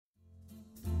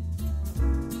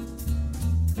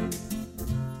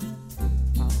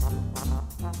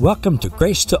Welcome to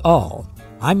Grace to All.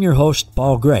 I'm your host,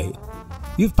 Paul Gray.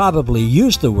 You've probably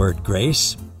used the word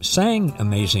grace, sang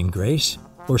Amazing Grace,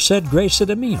 or said grace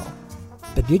at a meal.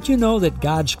 But did you know that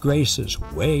God's grace is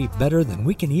way better than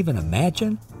we can even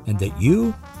imagine, and that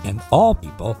you and all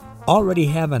people already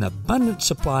have an abundant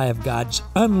supply of God's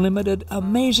unlimited,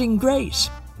 amazing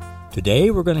grace? Today,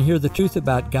 we're going to hear the truth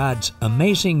about God's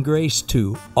amazing grace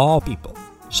to all people.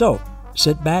 So,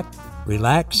 sit back,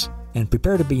 relax, and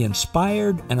prepare to be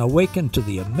inspired and awakened to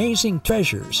the amazing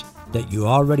treasures that you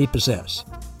already possess.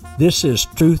 This is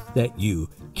truth that you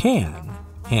can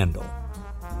handle.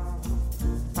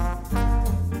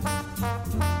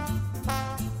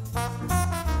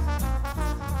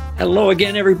 Hello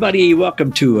again, everybody.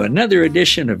 Welcome to another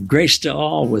edition of Grace to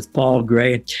All with Paul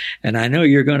Gray. And I know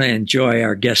you're going to enjoy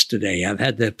our guest today. I've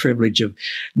had the privilege of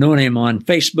knowing him on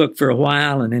Facebook for a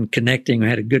while and then connecting. I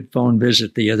had a good phone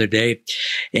visit the other day.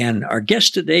 And our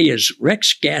guest today is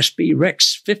Rex Gaspee.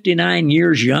 Rex, 59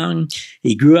 years young.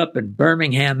 He grew up in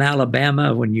Birmingham,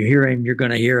 Alabama. When you hear him, you're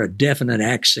going to hear a definite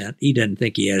accent. He doesn't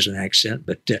think he has an accent,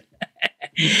 but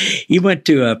he went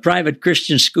to a private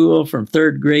Christian school from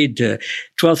 3rd grade to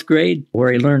 12th grade,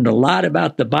 where he learned a lot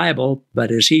about the Bible,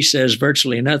 but as he says,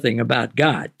 virtually nothing about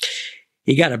God.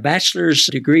 He got a bachelor's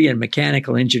degree in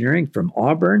mechanical engineering from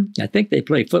Auburn. I think they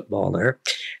play football there.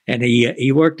 And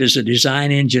he worked as a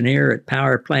design engineer at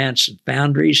power plants and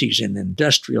foundries. He's in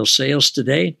industrial sales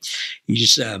today.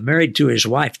 He's married to his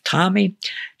wife, Tommy.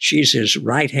 She's his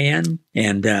right hand.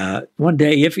 And one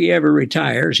day, if he ever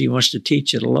retires, he wants to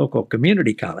teach at a local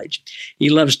community college.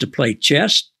 He loves to play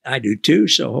chess. I do too,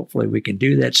 so hopefully we can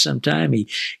do that sometime. He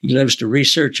loves to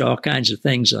research all kinds of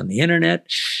things on the internet.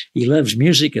 He loves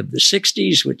music of the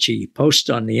 60s, which he posts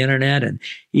on the internet, and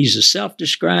he's a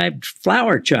self-described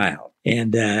flower child.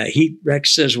 And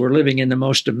Rex says we're living in the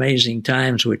most amazing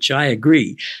times, which I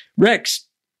agree. Rex,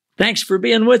 thanks for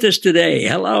being with us today.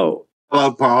 Hello.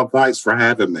 Hello, Paul. Thanks for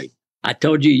having me. I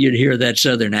told you you'd hear that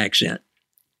Southern accent.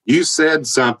 You said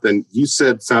something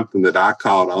that I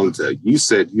caught on to. You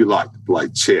said you like to play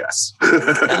chess.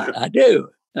 I do.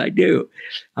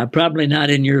 I'm probably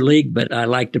not in your league, but I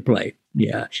like to play.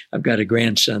 Yeah. I've got a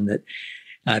grandson that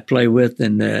I play with,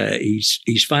 and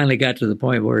he's finally got to the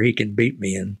point where he can beat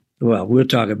me. And well, we'll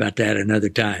talk about that another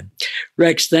time.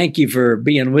 Rex, thank you for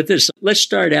being with us. Let's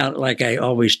start out like I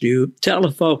always do. Tell the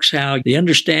folks how the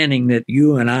understanding that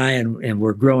you and I and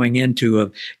we're growing into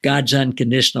of God's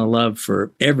unconditional love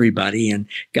for everybody and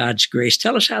God's grace.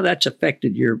 Tell us how that's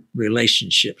affected your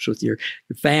relationships with your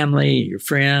family, your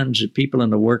friends, and people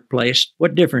in the workplace.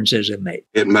 What difference has it made?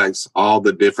 It makes all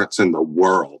the difference in the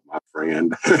world, my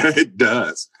friend. It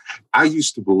does. I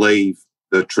used to believe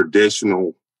the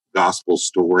traditional gospel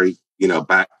story,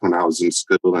 back when I was in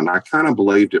school, and I kind of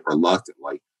believed it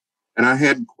reluctantly. And I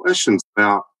had questions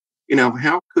about,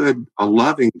 how could a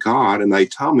loving God, and they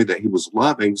told me that he was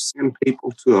loving, send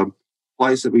people to a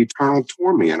place of eternal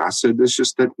torment? And I said, this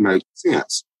just didn't make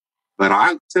sense. But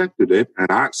I accepted it,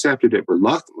 and I accepted it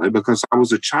reluctantly because I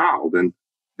was a child, and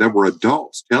there were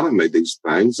adults telling me these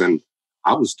things, and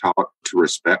I was taught to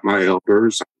respect my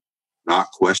elders,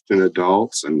 not question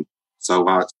adults, and so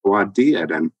I did,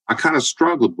 and I kind of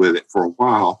struggled with it for a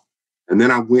while. And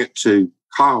then I went to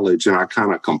college, and I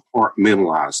kind of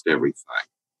compartmentalized everything.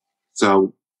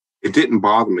 So it didn't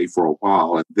bother me for a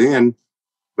while.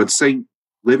 But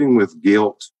living with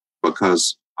guilt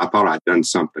because I thought I'd done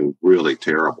something really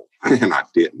terrible, and I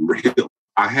didn't really.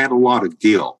 I had a lot of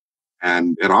guilt,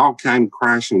 and it all came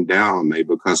crashing down on me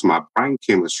because my brain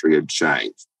chemistry had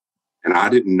changed, and I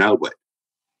didn't know it.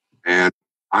 And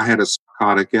I had a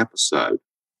psychotic episode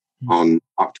on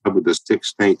October the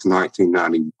 16th,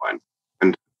 1991.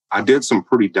 And I did some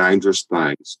pretty dangerous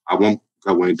things. I won't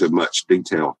go into much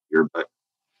detail here, but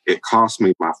it cost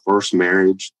me my first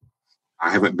marriage. I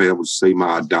haven't been able to see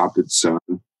my adopted son.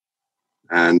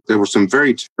 And there were some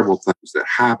very terrible things that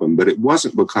happened, but it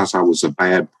wasn't because I was a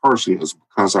bad person. It was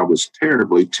because I was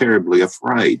terribly, terribly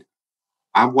afraid.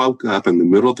 I woke up in the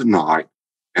middle of the night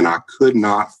and I could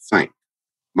not think.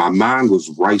 My mind was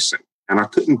racing, and I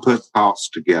couldn't put thoughts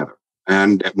together.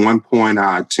 And at one point,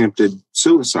 I attempted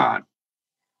suicide,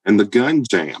 and the gun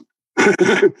jammed.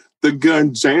 The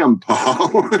gun jammed,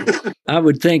 Paul. I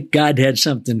would think God had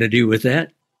something to do with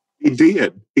that. He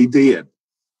did.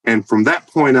 And from that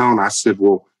point on, I said,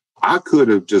 well, I could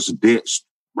have just ditched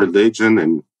religion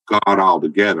and God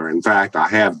altogether. In fact, I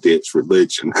have ditched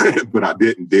religion, but I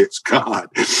didn't ditch God.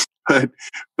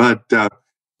 But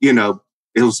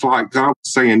it was like God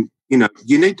was saying,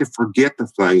 you need to forget the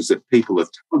things that people have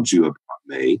told you about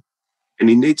me, and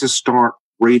you need to start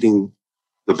reading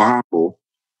the Bible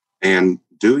and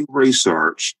doing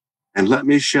research and let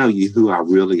me show you who I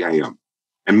really am.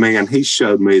 And man, he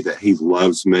showed me that he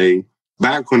loves me.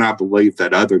 Back when I believed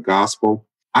that other gospel,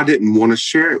 I didn't want to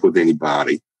share it with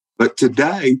anybody. But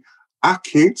today, I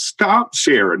can't stop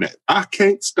sharing it. I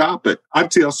can't stop it. I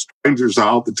tell strangers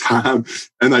all the time,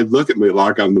 and they look at me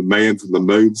like I'm the man from the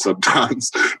moon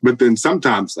sometimes, but then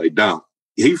sometimes they don't.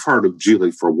 You've heard of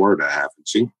Julie Forwerda,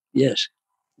 haven't you? Yes.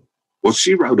 Well,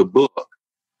 she wrote a book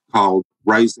called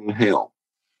Raising Hell.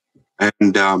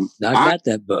 And I got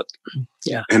that book.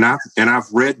 Yeah. And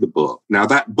I've read the book. Now,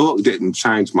 that book didn't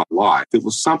change my life. It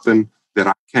was something that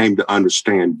I came to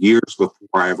understand years before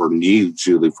I ever knew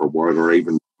Julie Forwerda or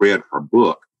even read her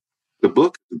book. The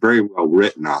book is very well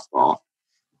written, I thought.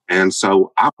 And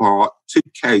so I bought 2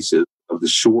 cases of the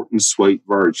short and sweet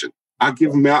version. I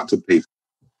give them out to people,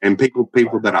 and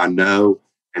people that I know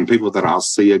and people that I'll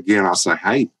see again. I'll say,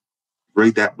 hey,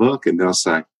 read that book. And they'll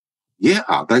say,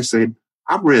 yeah. They said,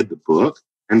 I read the book.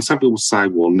 And some people say,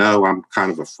 well, no, I'm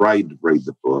kind of afraid to read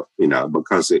the book,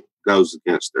 because it goes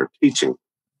against their teaching.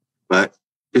 But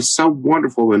it's so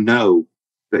wonderful to know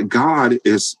that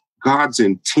God's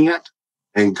intent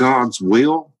and God's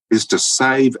will is to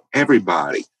save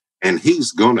everybody. And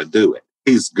he's going to do it.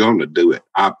 He's going to do it.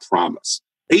 I promise.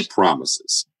 He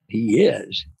promises. He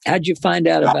is. How'd you find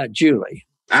out about Julie?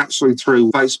 Actually,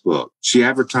 through Facebook. She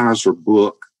advertised her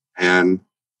book, and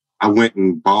I went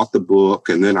and bought the book,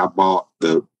 and then I bought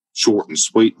the short and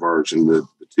sweet version, the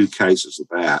 2 cases of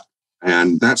that.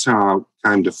 And that's how I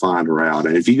came to find her out.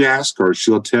 And if you ask her,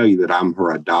 she'll tell you that I'm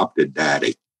her adopted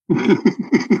daddy.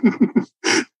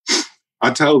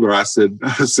 I told her, I said,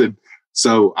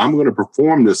 so I'm going to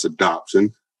perform this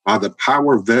adoption by the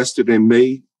power vested in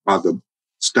me by the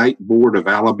State Board of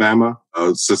Alabama,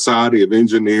 Society of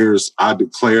Engineers. I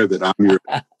declare that I'm your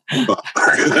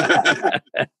father.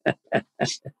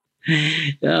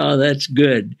 Oh, that's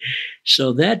good.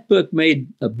 So that book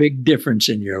made a big difference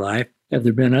in your life. Have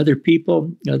there been other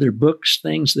people, other books,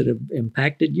 things that have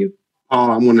impacted you?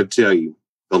 Oh, I'm going to tell you,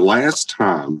 the last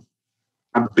time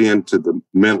I've been to the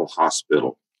mental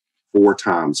hospital 4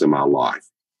 times in my life.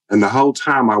 And the whole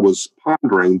time I was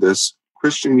pondering this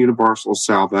Christian universal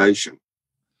salvation.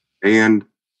 And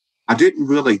I didn't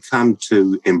really come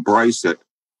to embrace it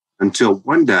until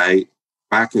one day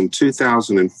back in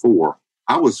 2004.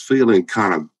 I was feeling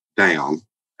kind of down.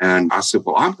 And I said,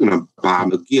 well, I'm going to buy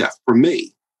him a gift for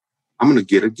me. I'm going to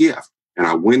get a gift. And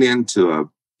I went into a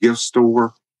gift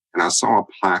store and I saw a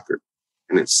placard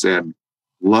and it said,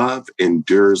 love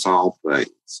endures all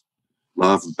things.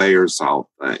 Love bears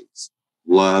all things.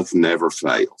 Love never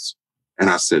fails. And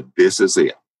I said, this is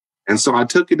it. And so I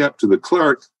took it up to the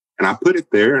clerk and I put it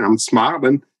there and I'm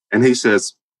smiling. And he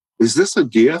says, is this a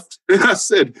gift? And I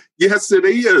said, yes, it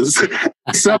is.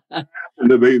 Something happened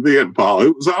to me then, Paul.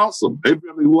 It was awesome. It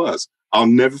really was. I'll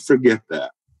never forget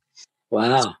that.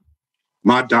 Wow.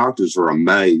 My doctors are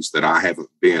amazed that I haven't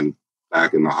been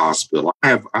back in the hospital.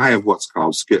 I have what's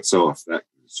called schizoaffective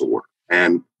disorder.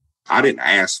 And I didn't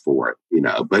ask for it,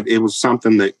 but it was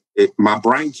something that my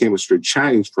brain chemistry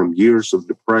changed from years of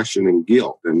depression and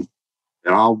guilt. And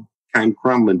it all came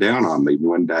crumbling down on me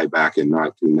one day back in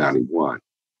 1991.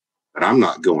 But I'm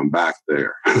not going back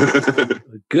there.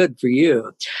 Good for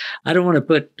you. I don't want to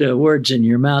put words in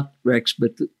your mouth, Rex,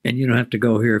 and you don't have to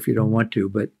go here if you don't want to,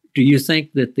 but do you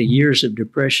think that the years of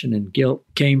depression and guilt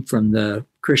came from the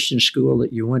Christian school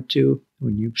that you went to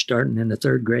when you started in the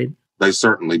 3rd grade? They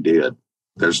certainly did.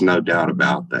 There's no doubt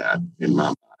about that in my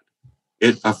mind.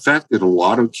 It affected a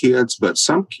lot of kids, but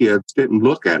some kids didn't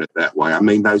look at it that way. I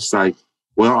mean, they say,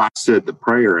 well, I said the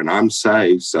prayer and I'm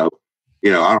saved, so, I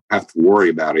don't have to worry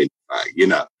about anything,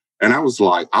 And I was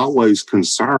like always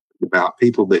concerned about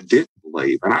people that didn't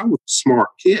believe. And I was a smart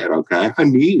kid, okay? I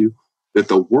knew that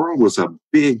the world was a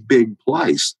big, big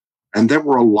place. And there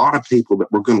were a lot of people that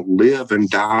were going to live and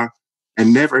die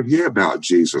and never hear about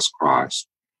Jesus Christ.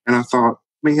 And I thought,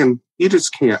 man, you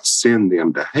just can't send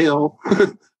them to hell.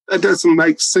 That doesn't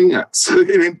make sense.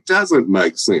 It doesn't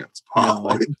make sense,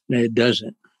 Paul. No, it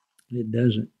doesn't. It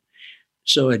doesn't.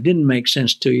 So it didn't make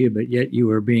sense to you, but yet you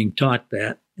were being taught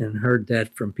that and heard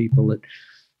that from people that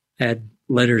had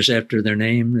letters after their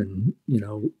name and,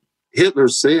 Hitler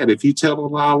said, if you tell a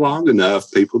lie long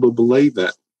enough, people will believe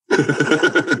it.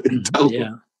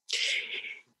 Yeah.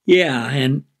 Yeah.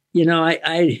 And,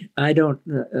 I don't,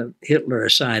 Hitler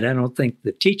aside, I don't think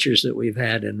the teachers that we've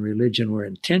had in religion were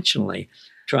intentionally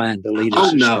trying to lead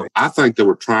us astray. No, I think they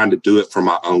were trying to do it for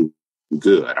my own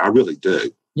good. I really do.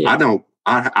 Yeah.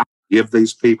 I give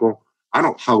these people, I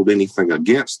don't hold anything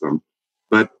against them,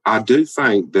 but I do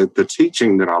think that the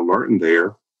teaching that I learned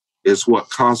there is what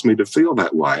caused me to feel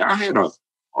that way. I had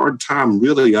hard time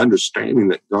really understanding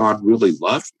that God really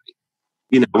loved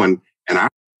me, and I did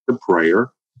the prayer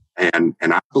and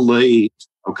I believed,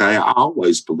 okay, I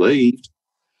always believed,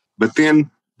 but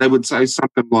then they would say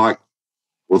something like,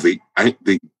 well, the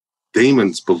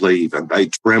demons believe and they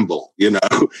tremble,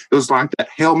 It was like that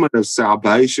helmet of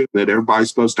salvation that everybody's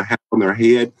supposed to have on their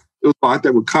head. It was like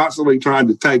they were constantly trying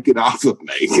to take it off of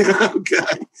me.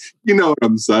 Okay. You know what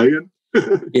I'm saying?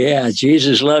 Yeah,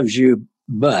 Jesus loves you,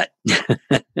 but.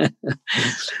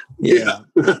 Yeah.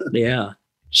 Yeah.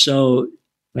 So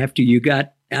after you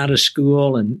got out of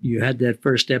school and you had that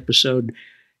first episode,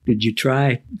 did you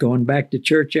try going back to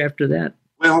church after that?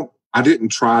 Well, I didn't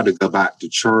try to go back to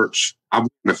church. I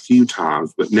went a few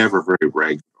times, but never very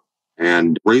regular.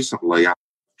 And recently I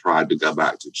tried to go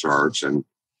back to church, and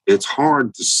it's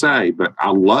hard to say, but I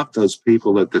love those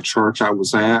people at the church I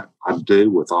was at. I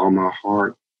do with all my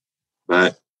heart,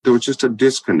 but there was just a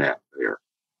disconnect there.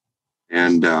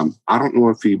 And I don't know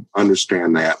if you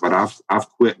understand that, but I've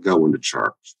quit going to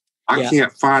church. I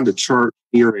can't find a church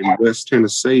here in West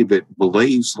Tennessee that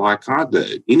believes like I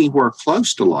do, anywhere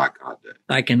close to like I do.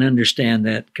 I can understand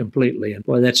that completely. And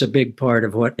boy, that's a big part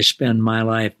of what I spend my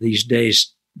life these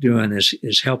days doing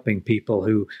is helping people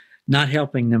who, not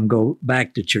helping them go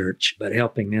back to church, but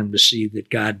helping them to see that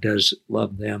God does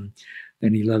love them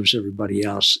and he loves everybody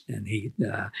else. And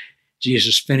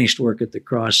Jesus' finished work at the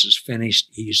cross is finished.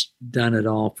 He's done it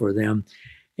all for them.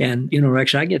 And,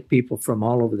 Rex, I get people from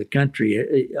all over the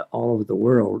country, all over the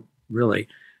world, really,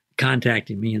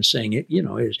 contacting me and saying, do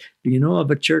you know of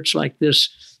a church like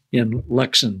this in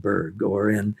Luxembourg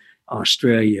or in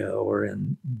Australia or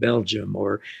in Belgium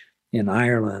or in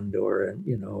Ireland or,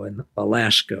 in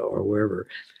Alaska or wherever?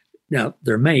 Now,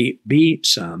 there may be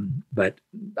some, but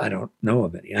I don't know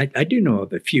of any. I do know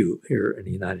of a few here in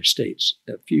the United States,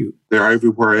 a few. They're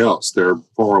everywhere else. They're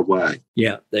far away.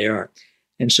 Yeah, they are.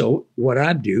 And so what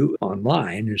I do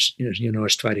online is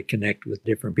try to connect with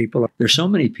different people. There's so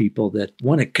many people that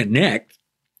want to connect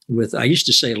with, I used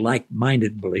to say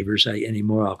like-minded believers.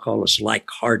 Anymore, I'll call us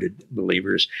like-hearted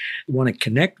believers, want to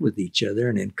connect with each other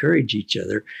and encourage each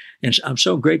other. And I'm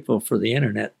so grateful for the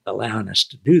internet allowing us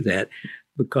to do that,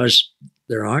 because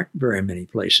there aren't very many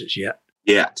places yet.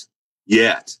 Yet.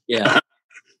 Yeah. Yeah.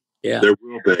 There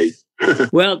will be.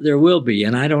 Well, there will be,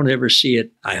 and I don't ever see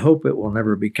it. I hope it will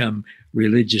never become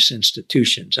religious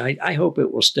institutions. I hope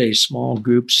it will stay small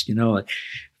groups,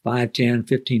 5, 10,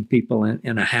 15 people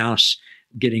in a house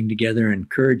getting together,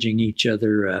 encouraging each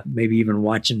other, maybe even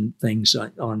watching things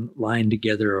online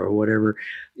together or whatever,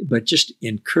 but just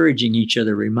encouraging each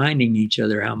other, reminding each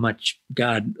other how much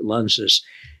God loves us.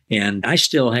 And I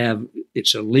still have,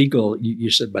 it's illegal, you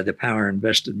said by the power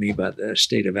invested in me by the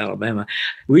state of Alabama.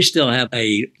 We still have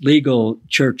a legal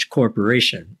church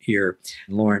corporation here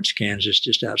in Lawrence, Kansas,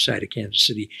 just outside of Kansas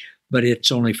City, but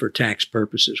it's only for tax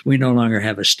purposes. We no longer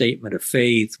have a statement of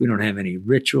faith. We don't have any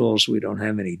rituals. We don't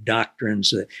have any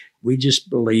doctrines. We just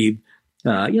believe,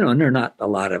 and there are not a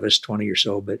lot of us, 20 or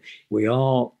so, but we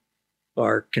all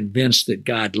are convinced that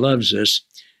God loves us.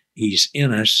 He's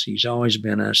in us. He's always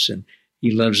been us. And he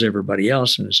loves everybody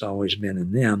else and has always been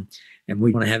in them. And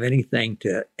we don't have anything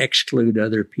to exclude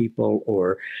other people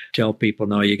or tell people,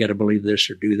 no, you got to believe this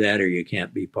or do that, or you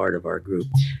can't be part of our group.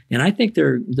 And I think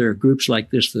there are groups like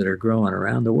this that are growing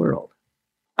around the world.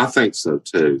 I think so,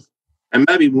 too. And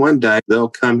maybe one day they'll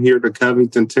come here to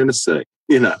Covington, Tennessee.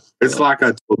 It's like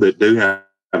I told that do have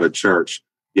a church,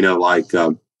 like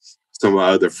some of my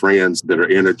other friends that are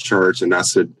in a church. And I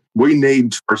said, we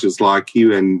need churches like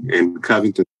you in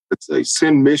Covington. Say,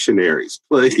 send missionaries,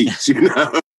 please.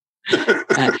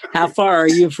 How far are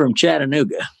you from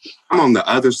Chattanooga? I'm on the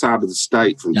other side of the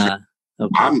state from Chattanooga.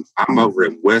 Okay. I'm over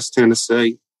in West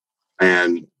Tennessee,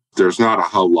 and there's not a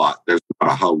whole lot.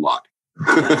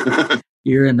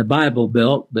 You're in the Bible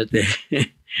Belt, but yeah.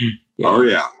 Oh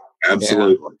yeah,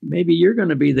 absolutely. Yeah. Maybe you're going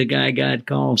to be the guy God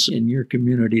calls in your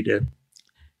community to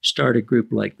start a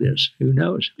group like this. Who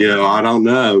knows? I don't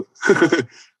know.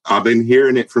 I've been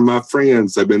hearing it from my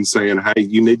friends. They've been saying, hey,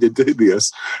 you need to do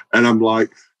this. And I'm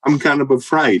like, I'm kind of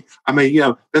afraid. I mean,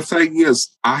 the thing is,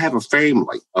 I have a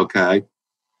family, okay?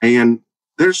 And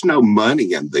there's no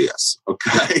money in this,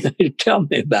 okay? Tell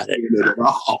me about it. At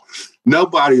all.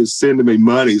 Nobody is sending me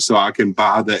money so I can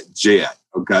buy that jet,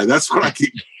 okay? That's what I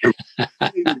keep doing.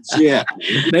 Jet.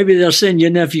 Maybe they'll send you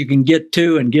enough you can get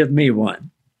two and give me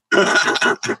one.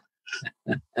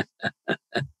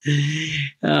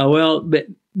 But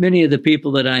many of the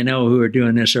people that I know who are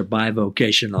doing this are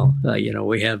bivocational.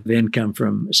 We have income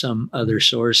from some other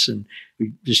source, and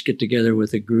we just get together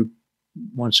with a group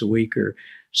once a week or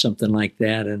something like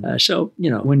that. And so,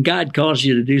 when God calls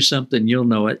you to do something, you'll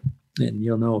know it. and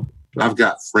you'll know. I've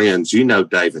got friends,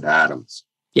 David Adams.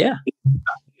 Yeah. He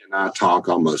and I talk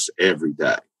almost every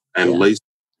day, and Lisa's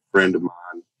a friend of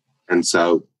mine. And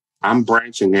so I'm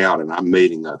branching out and I'm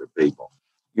meeting other people.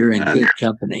 You're in good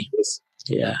company. It's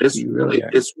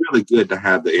really good to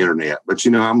have the internet. But,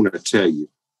 I'm going to tell you,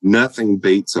 nothing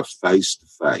beats a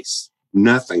face-to-face.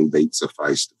 Nothing beats a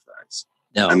face-to-face.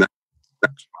 No. And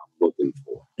that's what I'm looking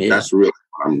for. Yeah. That's really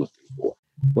what I'm looking for.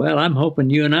 Well, I'm hoping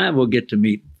you and I will get to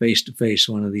meet face-to-face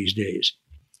one of these days.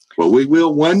 Well, we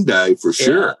will one day for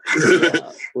sure.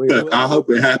 I hope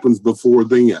it happens before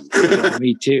then.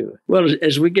 Me too. Well,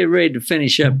 as we get ready to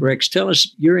finish up, Rex, tell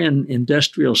us, you're in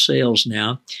industrial sales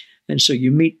now, and so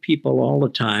you meet people all the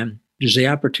time. Does the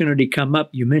opportunity come up?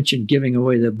 You mentioned giving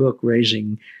away the book,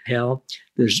 Raising Hell.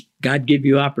 Does God give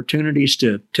you opportunities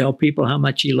to tell people how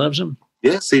much he loves them?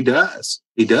 Yes, he does.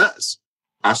 He does.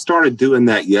 I started doing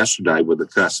that yesterday with a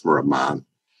customer of mine,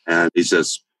 and he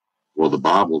says, well, the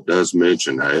Bible does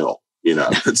mention hell. He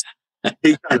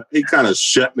kind of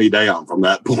shut me down from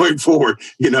that point forward.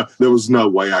 There was no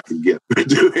way I could get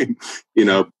to him,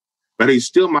 but he's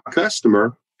still my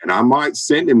customer, and I might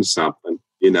send him something.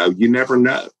 You never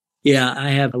know. Yeah,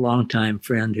 I have a longtime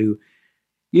friend who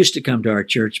used to come to our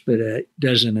church, but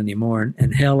doesn't anymore.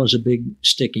 And hell is a big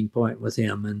sticking point with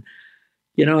him. And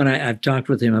and I've talked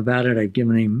with him about it. I've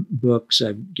given him books.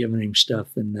 I've given him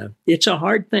stuff. And it's a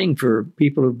hard thing for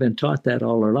people who've been taught that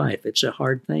all their life. It's a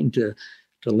hard thing to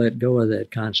let go of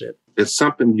that concept. It's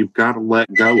something you've got to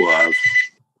let go of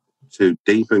to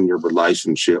deepen your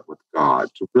relationship with God,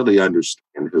 to really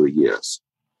understand who he is.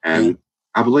 And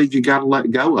I believe you got to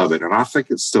let go of it. And I think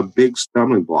it's a big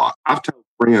stumbling block. I've told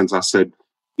friends, I said,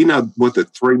 what the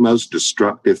 3 most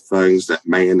destructive things that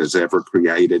man has ever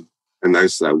created? And they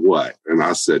say, what? And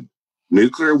I said,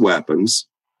 nuclear weapons,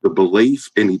 the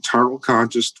belief in eternal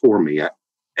conscious torment,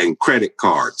 and credit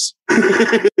cards.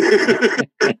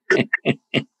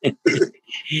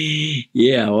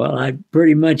 Yeah, well, I'm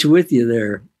pretty much with you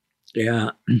there. Yeah.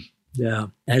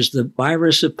 Has the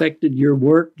virus affected your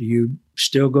work? Do you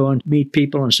still go and meet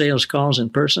people on sales calls in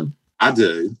person? I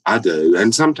do.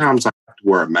 And sometimes I have to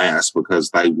wear a mask because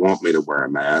they want me to wear a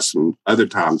mask. And other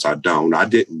times I don't. I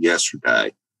didn't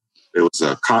yesterday. It was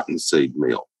a cottonseed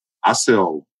mill. I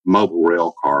sell mobile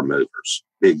rail car movers,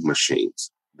 big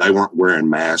machines. They weren't wearing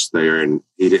masks there, and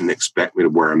he didn't expect me to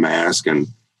wear a mask. And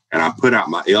I put out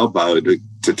my elbow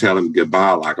to tell him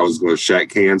goodbye, like I was going to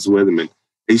shake hands with him. And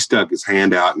he stuck his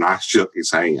hand out, and I shook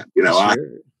his hand. Sure.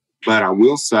 But I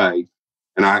will say,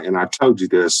 and I told you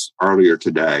this earlier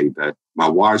today, that my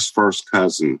wife's first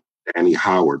cousin, Danny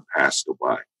Howard, passed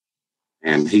away,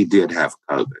 and he did have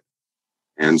COVID.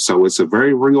 And so it's a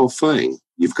very real thing.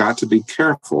 You've got to be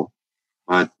careful,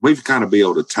 but we've got to be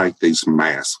able to take these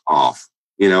masks off.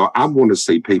 I want to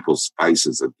see people's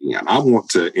faces again. I want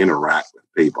to interact with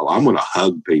people. I want to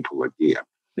hug people again.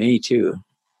 Me too.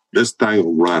 This thing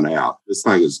will run out. This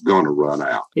thing is going to run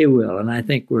out. It will. And I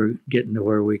think we're getting to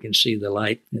where we can see the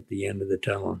light at the end of the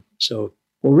tunnel. So,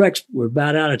 well, Rex, we're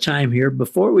about out of time here.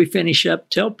 Before we finish up,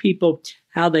 tell people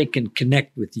how they can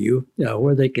connect with you,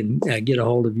 where they can get a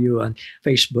hold of you on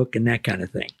Facebook and that kind of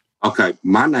thing. Okay.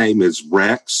 My name is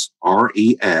Rex,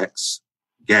 R-E-X,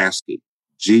 Gaskey,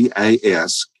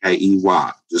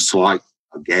 G-A-S-K-E-Y, just like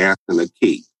a gas and a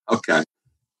key. Okay.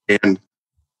 And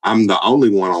I'm the only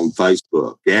one on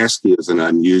Facebook. Gaskey is an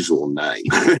unusual name.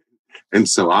 And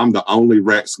so I'm the only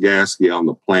Rex Gaskey on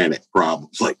the planet,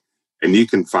 probably. And you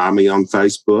can find me on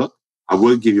Facebook. I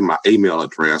would give you my email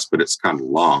address, but it's kind of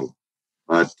long.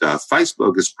 But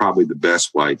Facebook is probably the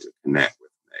best way to connect with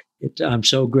me. I'm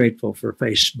so grateful for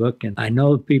Facebook. And I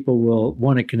know people will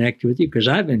want to connect with you because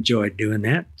I've enjoyed doing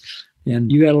that.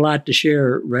 And you got a lot to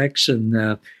share, Rex.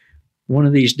 And one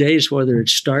of these days, whether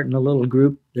it's starting a little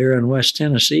group there in West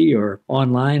Tennessee or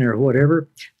online or whatever,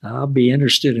 I'll be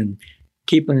interested in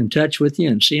keeping in touch with you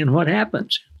and seeing what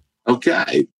happens.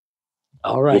 Okay.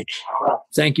 All right.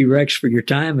 Thank you, Rex, for your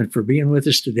time and for being with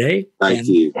us today. Thank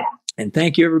you. And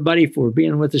thank you, everybody, for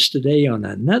being with us today on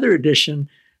another edition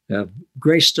of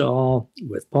Grace to All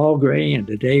with Paul Gray, and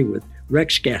today with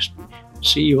Rex Gaskey.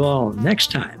 See you all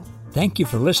next time. Thank you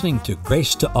for listening to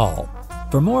Grace to All.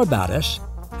 For more about us,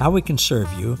 how we can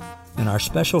serve you, and our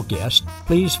special guest,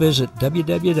 please visit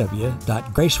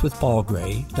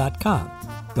www.gracewithpaulgray.com.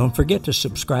 Don't forget to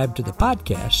subscribe to the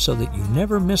podcast so that you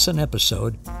never miss an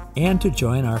episode, and to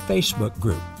join our Facebook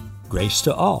group, Grace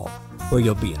to All, where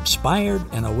you'll be inspired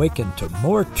and awakened to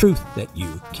more truth that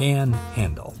you can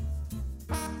handle.